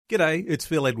G'day, it's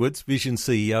Phil Edwards, Vision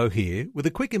CEO here, with a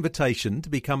quick invitation to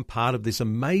become part of this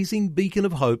amazing beacon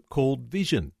of hope called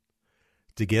Vision.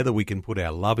 Together we can put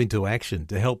our love into action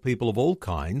to help people of all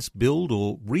kinds build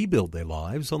or rebuild their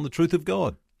lives on the truth of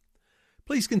God.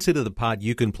 Please consider the part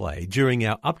you can play during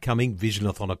our upcoming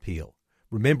Visionathon appeal,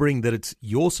 remembering that it's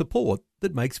your support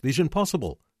that makes Vision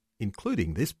possible,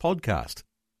 including this podcast.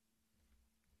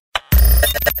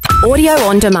 Audio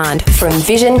on demand from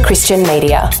Vision Christian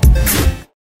Media.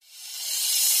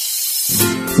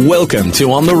 Welcome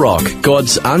to On the Rock,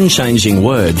 God's unchanging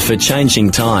word for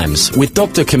changing times, with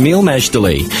Dr. Camille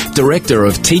Majdali, Director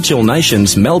of Teach All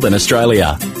Nations, Melbourne,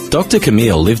 Australia. Dr.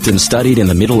 Camille lived and studied in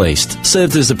the Middle East,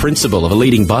 served as the principal of a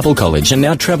leading Bible college, and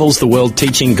now travels the world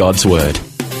teaching God's word.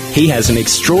 He has an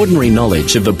extraordinary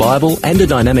knowledge of the Bible and a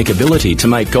dynamic ability to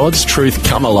make God's truth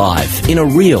come alive in a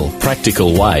real,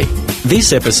 practical way.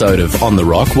 This episode of On the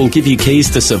Rock will give you keys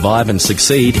to survive and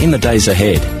succeed in the days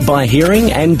ahead by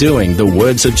hearing and doing the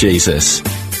words of Jesus.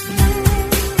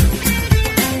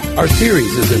 Our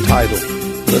series is entitled,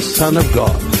 The Son of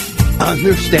God,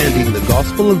 Understanding the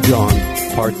Gospel of John,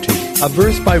 Part 2, a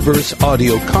verse-by-verse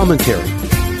audio commentary,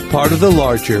 part of the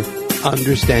larger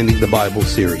Understanding the Bible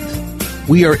series.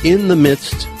 We are in the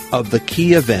midst of the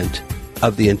key event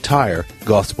of the entire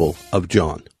Gospel of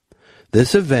John.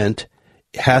 This event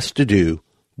has to do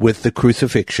with the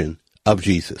crucifixion of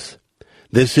Jesus.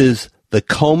 This is the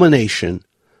culmination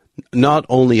not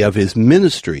only of his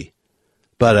ministry,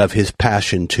 but of his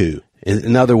passion too.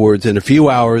 In other words, in a few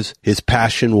hours, his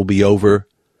passion will be over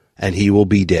and he will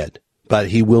be dead. But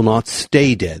he will not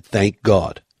stay dead, thank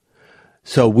God.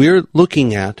 So we're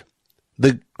looking at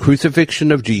the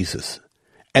crucifixion of Jesus.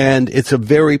 And it's a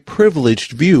very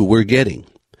privileged view we're getting,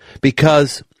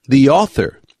 because the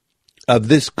author of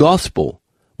this gospel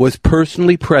was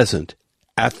personally present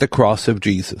at the cross of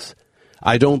Jesus.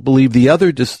 I don't believe the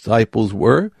other disciples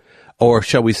were, or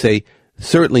shall we say,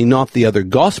 certainly not the other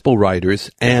gospel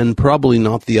writers, and probably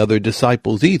not the other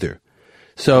disciples either.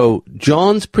 So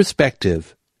John's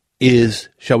perspective is,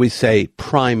 shall we say,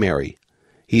 primary.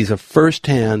 He's a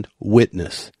first-hand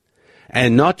witness.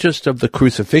 And not just of the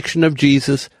crucifixion of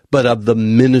Jesus, but of the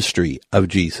ministry of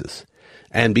Jesus.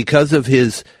 And because of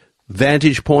his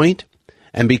vantage point,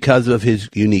 and because of his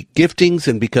unique giftings,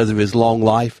 and because of his long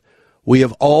life, we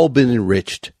have all been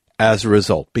enriched as a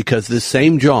result. Because this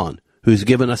same John, who's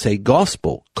given us a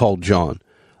gospel called John,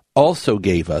 also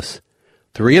gave us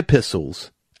 3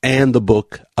 epistles and the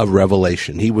book of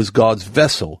Revelation. He was God's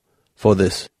vessel for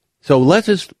this. So let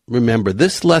us remember,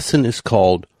 this lesson is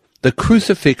called The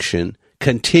Crucifixion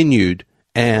Continued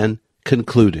and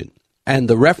Concluded. And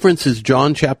the reference is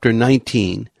John chapter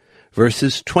 19,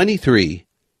 verses 23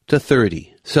 to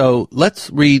 30. So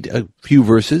let's read a few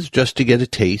verses just to get a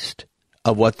taste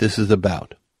of what this is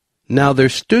about. Now there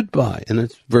stood by, and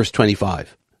it's verse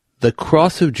 25, the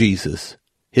cross of Jesus,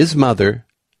 his mother,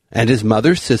 and his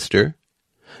mother's sister,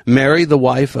 Mary the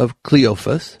wife of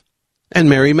Cleophas, and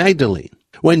Mary Magdalene.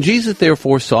 When Jesus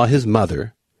therefore saw his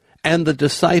mother, and the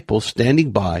disciple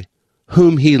standing by,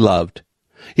 whom he loved,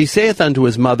 he saith unto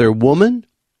his mother, Woman,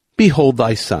 behold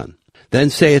thy son. Then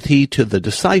saith he to the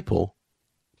disciple,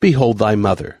 Behold thy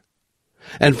mother.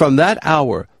 And from that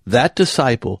hour that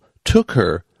disciple took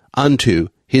her unto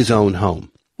his own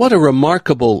home. What a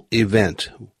remarkable event,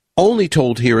 only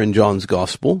told here in John's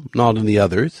Gospel, not in the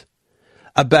others,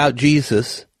 about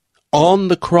Jesus on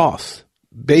the cross,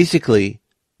 basically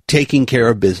taking care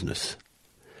of business,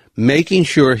 making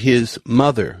sure his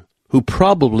mother, who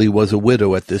probably was a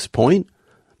widow at this point,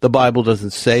 the Bible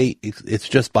doesn't say, it's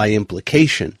just by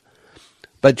implication,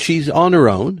 but she's on her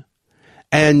own,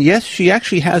 and yes, she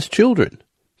actually has children,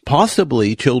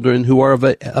 possibly children who are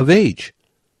of age.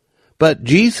 But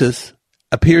Jesus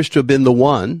appears to have been the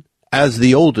one, as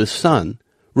the oldest son,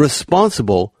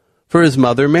 responsible for his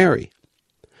mother Mary.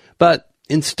 But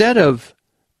instead of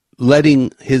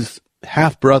letting his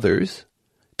half-brothers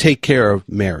take care of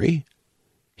Mary,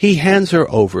 he hands her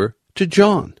over to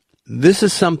John. This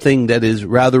is something that is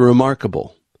rather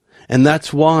remarkable. And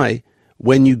that's why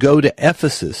when you go to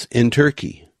Ephesus in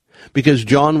Turkey, because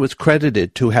John was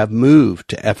credited to have moved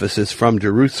to Ephesus from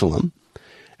Jerusalem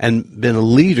and been a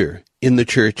leader in the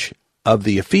church of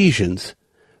the Ephesians,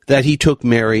 that he took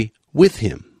Mary with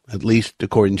him, at least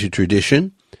according to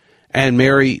tradition. And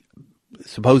Mary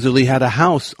supposedly had a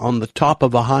house on the top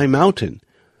of a high mountain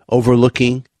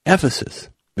overlooking Ephesus.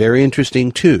 Very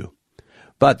interesting too.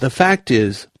 But the fact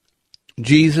is,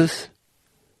 Jesus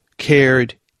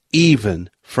cared even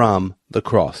from the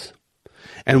cross.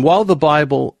 And while the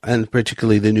Bible, and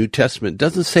particularly the New Testament,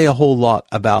 doesn't say a whole lot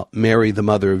about Mary, the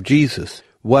mother of Jesus,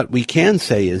 what we can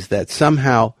say is that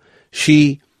somehow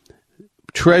she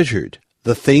treasured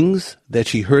the things that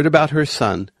she heard about her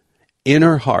son in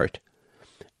her heart,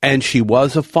 and she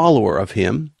was a follower of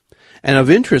him. And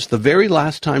of interest, the very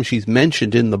last time she's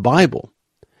mentioned in the Bible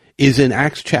is in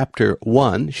Acts chapter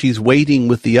 1. She's waiting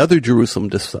with the other Jerusalem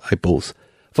disciples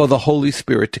for the Holy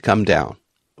Spirit to come down.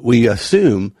 We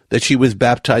assume that she was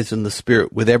baptized in the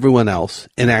Spirit with everyone else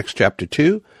in Acts chapter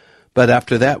 2, but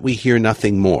after that we hear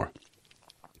nothing more.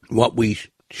 What we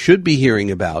should be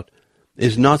hearing about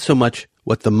is not so much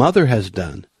what the mother has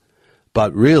done,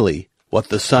 but really what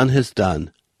the Son has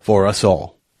done for us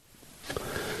all.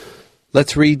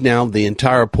 Let's read now the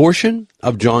entire portion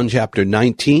of John chapter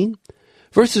 19,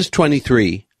 verses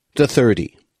 23 to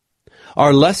 30.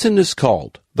 Our lesson is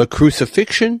called The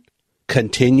Crucifixion,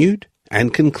 Continued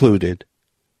and Concluded.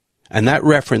 And that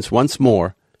reference, once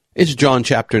more, is John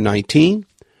chapter 19,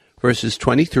 verses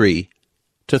 23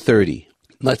 to 30.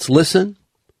 Let's listen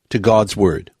to God's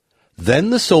word.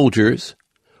 Then the soldiers,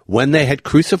 when they had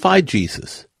crucified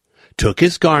Jesus, took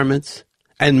his garments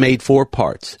and made 4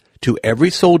 parts, to every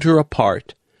soldier a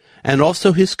part, and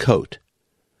also his coat.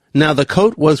 Now the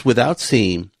coat was without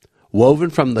seam, woven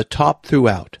from the top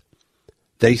throughout.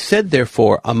 They said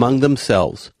therefore among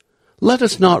themselves, Let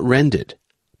us not rend it,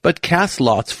 but cast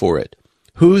lots for it,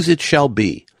 whose it shall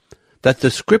be, that the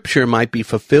scripture might be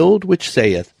fulfilled which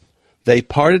saith, They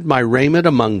parted my raiment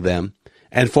among them,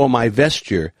 and for my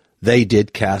vesture they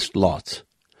did cast lots.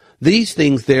 These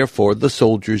things, therefore, the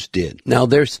soldiers did. Now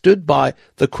there stood by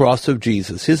the cross of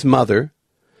Jesus his mother,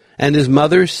 and his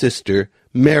mother's sister,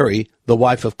 Mary, the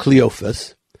wife of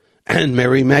Cleophas, and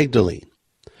Mary Magdalene.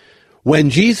 When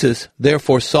Jesus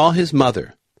therefore saw his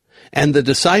mother, and the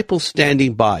disciples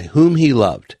standing by, whom he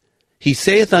loved, he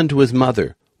saith unto his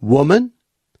mother, Woman,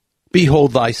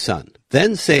 behold thy son.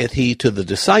 Then saith he to the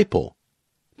disciple,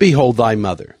 Behold thy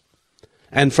mother.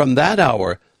 And from that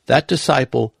hour that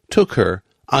disciple took her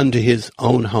unto his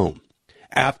own home.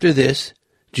 After this,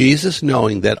 Jesus,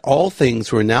 knowing that all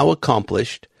things were now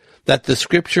accomplished, that the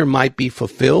scripture might be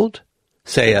fulfilled,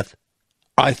 saith,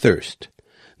 I thirst.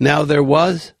 Now there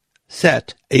was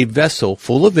set a vessel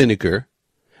full of vinegar,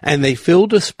 and they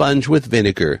filled a sponge with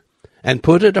vinegar, and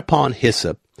put it upon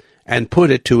hyssop, and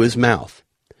put it to his mouth.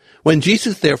 When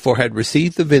Jesus therefore had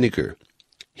received the vinegar,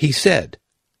 he said,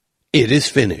 It is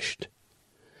finished.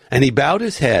 And he bowed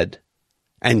his head,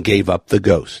 and gave up the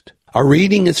ghost. Our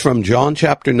reading is from John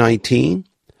chapter 19,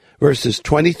 verses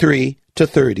 23 to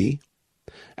 30,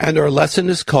 and our lesson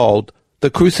is called The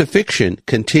Crucifixion,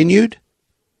 Continued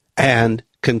and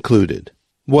Concluded.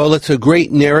 Well, it's a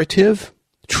great narrative,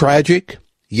 tragic,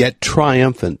 yet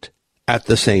triumphant at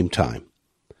the same time.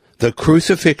 The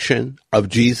crucifixion of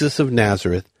Jesus of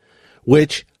Nazareth,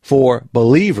 which for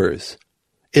believers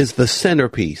is the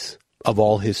centerpiece of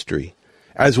all history,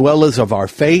 as well as of our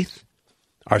faith,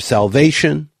 our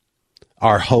salvation,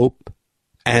 our hope,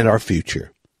 and our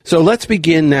future. So let's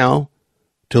begin now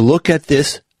to look at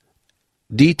this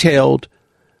detailed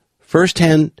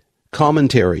first-hand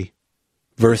commentary,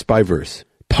 verse by verse.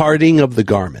 Parting of the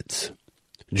garments.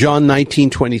 John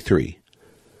 19:23.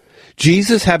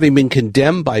 Jesus, having been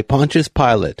condemned by Pontius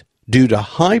Pilate due to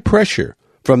high pressure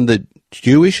from the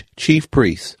Jewish chief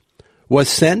priests, was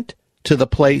sent to the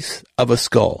place of a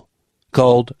skull,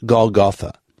 called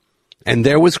Golgotha, and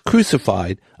there was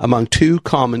crucified among 2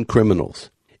 common criminals.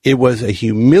 It was a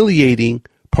humiliating,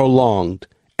 prolonged,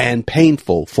 and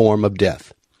painful form of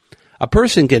death. A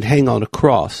person can hang on a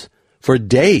cross for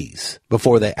days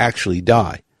before they actually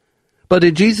die. But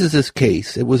in Jesus'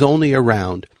 case, it was only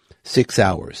around 6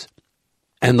 hours.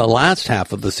 And the last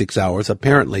half of the 6 hours,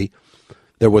 apparently,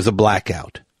 there was a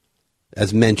blackout,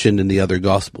 as mentioned in the other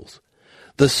Gospels.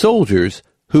 The soldiers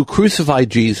who crucified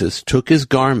Jesus took his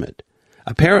garment.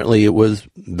 Apparently it was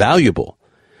valuable,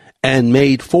 and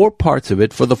made 4 parts of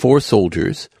it for the 4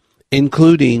 soldiers,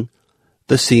 including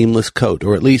the seamless coat,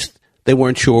 or at least they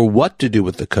weren't sure what to do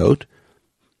with the coat.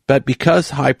 But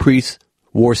because high priests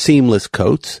wore seamless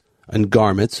coats and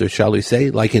garments, or shall we say,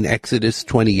 like in Exodus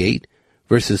 28,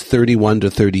 verses 31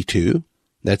 to 32,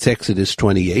 that's Exodus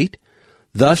 28,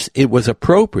 thus it was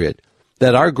appropriate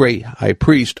that our great high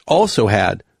priest also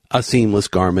had a seamless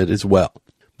garment as well.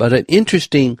 But an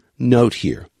interesting note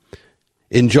here,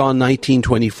 in John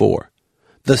 19:24,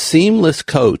 the seamless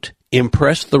coat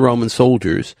impressed the Roman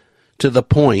soldiers to the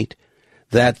point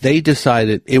that they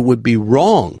decided it would be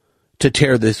wrong to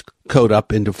tear this coat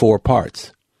up into 4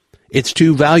 parts. It's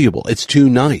too valuable. It's too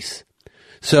nice.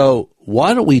 So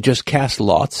why don't we just cast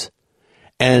lots,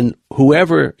 and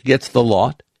whoever gets the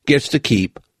lot gets to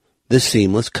keep this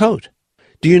seamless coat?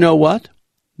 Do you know what?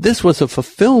 This was a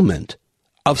fulfillment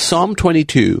of Psalm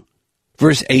 22,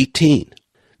 verse 18.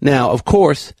 Now, of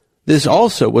course, this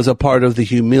also was a part of the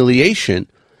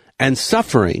humiliation and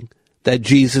suffering that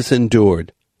Jesus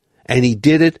endured. And he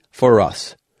did it for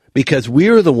us, because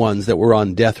we're the ones that were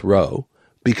on death row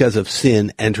because of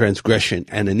sin and transgression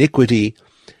and iniquity,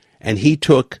 and he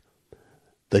took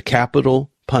the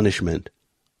capital punishment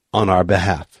on our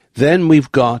behalf. Then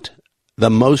we've got the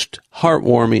most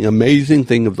heartwarming, amazing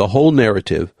thing of the whole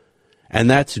narrative, and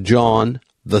that's John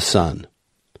the Son.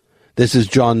 This is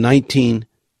John 19,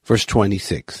 verse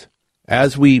 26.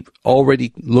 As we've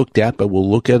already looked at, but we'll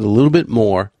look at a little bit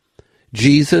more,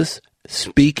 Jesus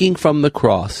speaking from the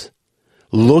cross,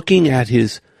 looking at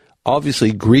his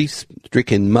obviously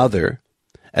grief-stricken mother,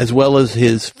 as well as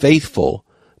his faithful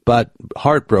but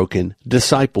heartbroken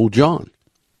disciple John.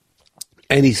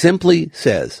 And he simply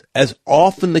says, as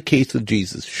often the case with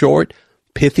Jesus, short,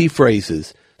 pithy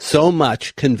phrases, so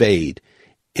much conveyed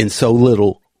in so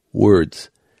little words.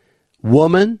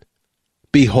 Woman,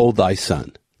 behold thy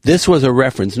son. This was a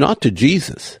reference not to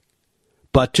Jesus,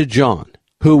 but to John,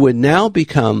 who would now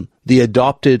become the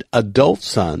adopted adult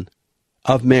son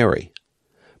of Mary.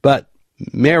 But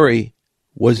Mary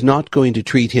was not going to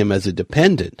treat him as a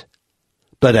dependent,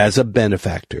 but as a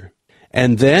benefactor.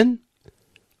 And then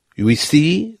we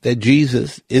see that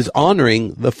Jesus is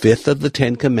honoring the fifth of the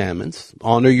Ten Commandments,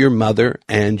 honor your mother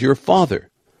and your father.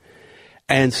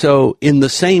 And so in the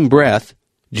same breath,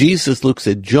 Jesus looks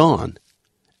at John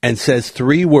and says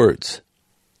three words,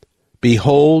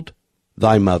 behold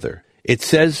thy mother. It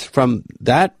says from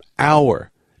that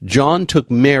hour, John took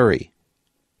Mary,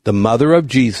 the mother of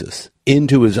Jesus,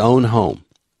 into his own home.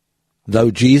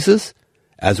 Though Jesus,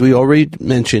 as we already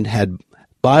mentioned, had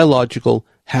biological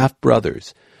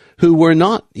half-brothers who were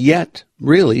not yet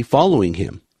really following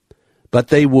him, but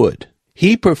they would.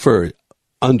 He preferred,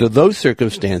 under those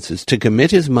circumstances, to commit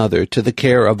his mother to the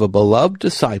care of a beloved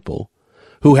disciple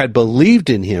who had believed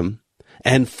in him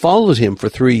and followed him for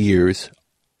 3 years,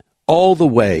 all the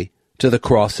way to the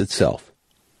cross itself.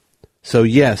 So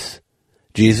yes,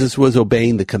 Jesus was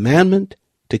obeying the commandment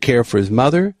to care for his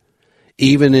mother.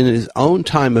 Even in his own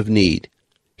time of need,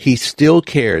 he still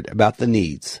cared about the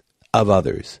needs of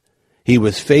others. He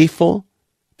was faithful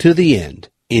to the end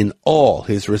in all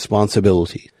his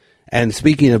responsibilities. And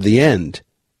speaking of the end,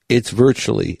 it's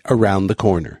virtually around the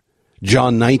corner.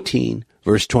 John 19,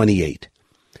 verse 28.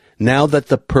 Now that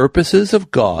the purposes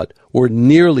of God were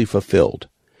nearly fulfilled,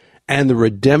 and the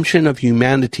redemption of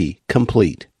humanity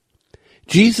complete,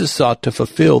 Jesus sought to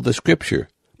fulfill the scripture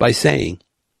by saying,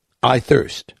 I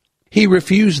thirst. He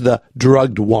refused the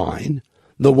drugged wine,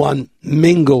 the one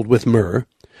mingled with myrrh,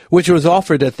 which was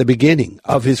offered at the beginning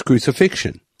of his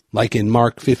crucifixion, like in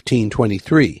Mark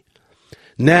 15:23.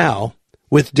 Now,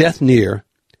 with death near,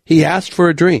 he asked for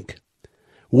a drink,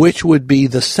 which would be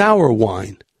the sour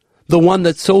wine, the one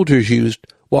that soldiers used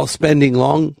while spending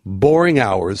long, boring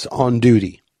hours on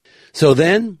duty. So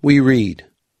then we read,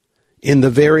 in the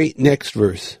very next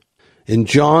verse, in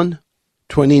John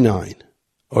 29,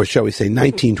 or shall we say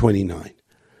 19:29,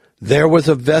 there was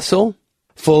a vessel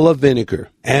full of vinegar,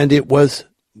 and it was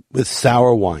with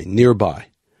sour wine nearby.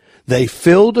 They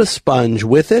filled a sponge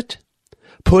with it,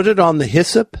 put it on the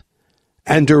hyssop,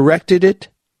 and directed it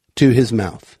to his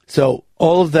mouth. So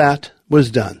all of that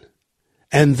was done.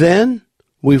 And then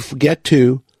we get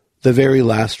to the very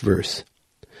last verse,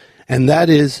 and that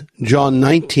is John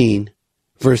 19,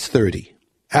 verse 30.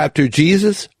 After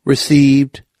Jesus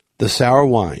received the sour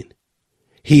wine,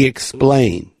 he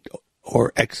exclaimed,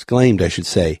 I should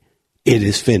say, it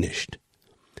is finished.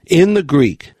 In the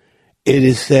Greek, it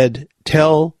is said,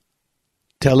 telestai.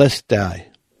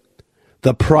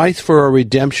 The price for our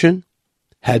redemption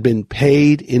had been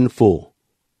paid in full.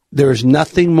 There is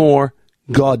nothing more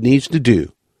God needs to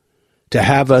do to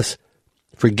have us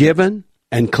forgiven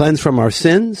and cleansed from our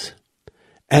sins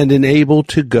and enabled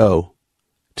to go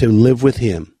to live with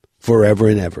him forever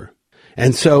and ever.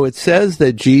 And so it says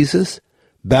that Jesus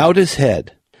bowed his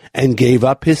head and gave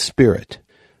up his spirit.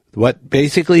 What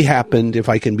basically happened, if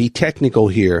I can be technical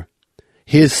here,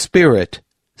 his spirit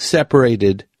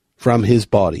separated from his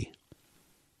body.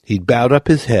 He bowed up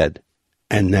his head,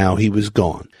 and now he was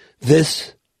gone.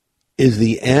 This is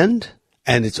the end,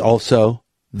 and it's also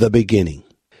the beginning.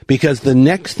 Because the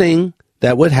next thing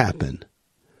that would happen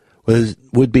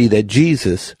would be that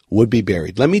Jesus would be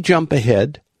buried. Let me jump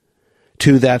ahead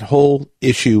to that whole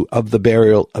issue of the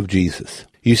burial of Jesus.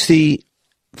 You see,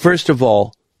 first of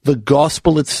all, the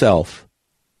gospel itself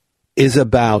is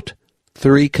about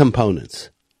three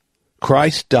components.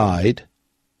 Christ died,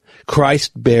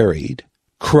 Christ buried,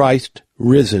 Christ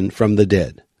risen from the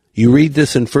dead. You read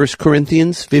this in 1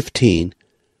 Corinthians 15,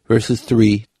 verses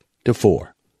 3 to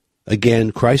 4.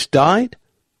 Again, Christ died,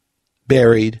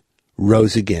 buried,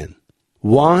 rose again.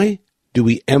 Why do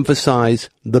we emphasize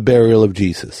the burial of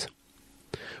Jesus?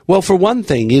 Well, for one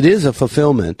thing, it is a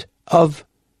fulfillment of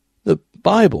the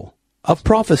Bible, of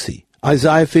prophecy.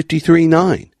 Isaiah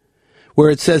 53:9, where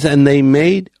it says, and they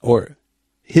made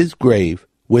his grave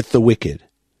with the wicked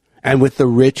and with the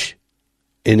rich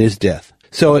in his death.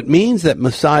 So it means that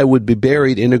Messiah would be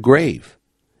buried in a grave.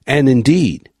 And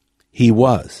indeed, he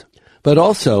was. But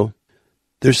also,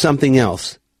 there's something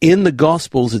else. In the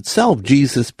Gospels itself,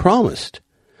 Jesus promised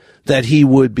that he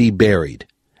would be buried,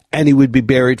 and he would be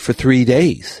buried for 3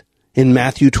 days. In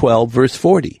Matthew 12, verse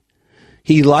 40,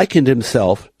 he likened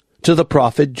himself to the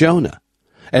prophet Jonah.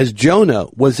 As Jonah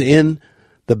was in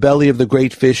the belly of the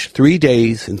great fish 3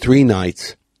 days and 3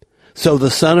 nights, so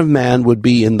the Son of Man would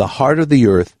be in the heart of the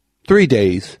earth 3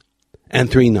 days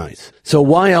and 3 nights. So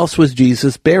why else was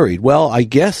Jesus buried? Well, I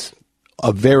guess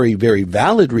a very, very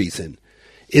valid reason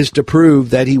is to prove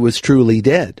that he was truly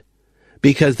dead,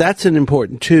 because that's an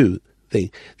important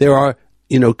thing. There are,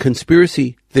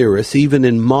 conspiracy theorists, even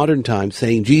in modern times,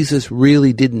 saying Jesus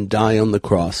really didn't die on the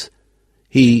cross.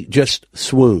 He just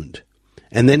swooned.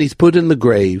 And then he's put in the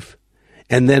grave.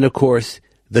 And then, of course,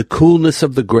 the coolness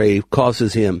of the grave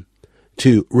causes him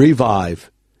to revive.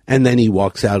 And then he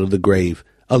walks out of the grave,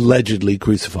 allegedly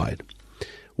crucified.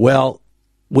 Well,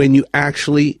 when you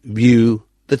actually view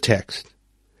the text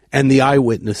and the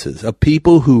eyewitnesses of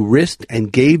people who risked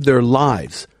and gave their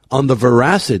lives on the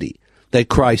veracity that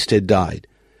Christ had died,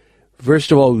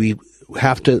 first of all, we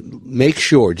have to make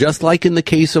sure, just like in the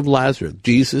case of Lazarus,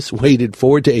 Jesus waited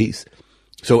 4 days.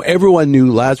 So everyone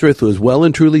knew Lazarus was well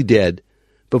and truly dead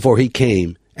before he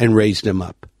came and raised him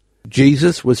up.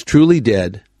 Jesus was truly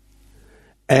dead,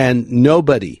 and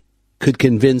nobody could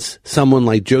convince someone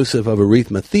like Joseph of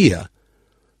Arimathea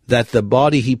that the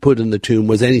body he put in the tomb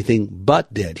was anything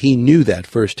but dead. He knew that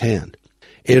firsthand.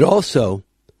 It also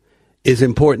is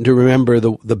important to remember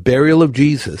the burial of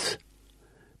Jesus,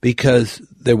 because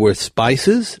there were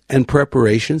spices and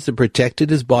preparations that protected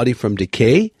his body from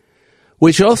decay,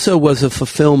 which also was a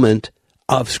fulfillment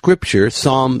of Scripture,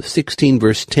 Psalm 16,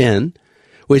 verse 10,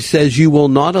 which says, you will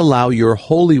not allow your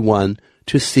Holy One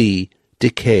to see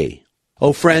decay.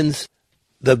 Oh, friends,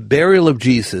 the burial of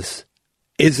Jesus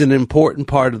is an important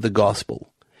part of the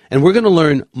gospel, and we're going to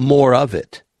learn more of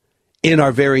it in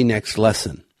our very next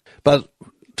lesson. But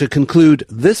to conclude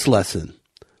this lesson,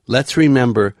 let's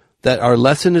remember that our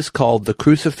lesson is called The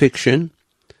Crucifixion,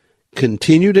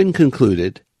 Continued and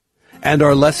Concluded, and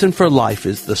our lesson for life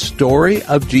is the story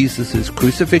of Jesus'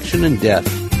 crucifixion and death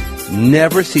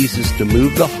never ceases to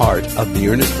move the heart of the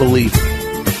earnest believer,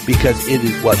 because it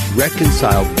is what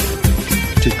reconciled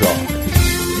him to God.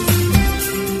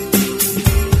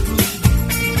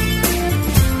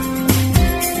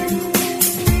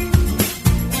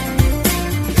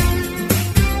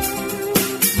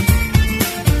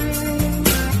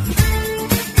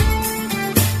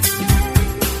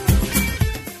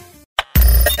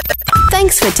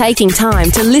 Thanks for taking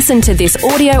time to listen to this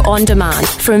audio on demand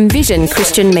from Vision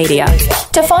Christian Media.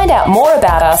 To find out more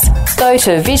about us, go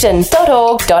to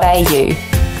vision.org.au.